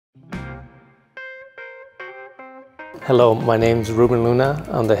Hello, my name's Ruben Luna.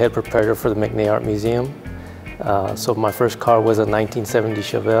 I'm the head preparator for the McNay Art Museum. So my first car was a 1970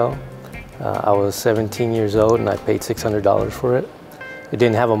 Chevelle. I was 17 years old and I paid $600 for it. It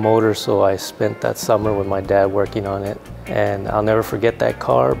didn't have a motor, so I spent that summer with my dad working on it. And I'll never forget that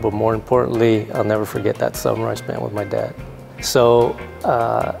car, but more importantly, I'll never forget that summer I spent with my dad. So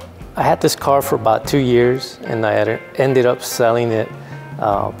I had this car for about 2 years and I ended up selling it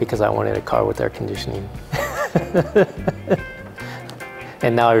because I wanted a car with air conditioning.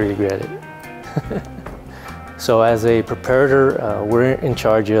 And now I regret it. So as a preparator, we're in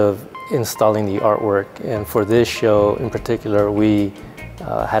charge of installing the artwork. And for this show in particular, we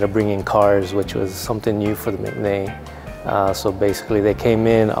had to bring in cars, which was something new for the McNay. So basically they came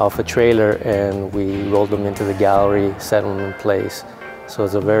in off a trailer and we rolled them into the gallery, set them in place. So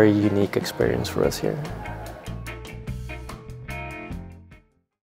it's a very unique experience for us here.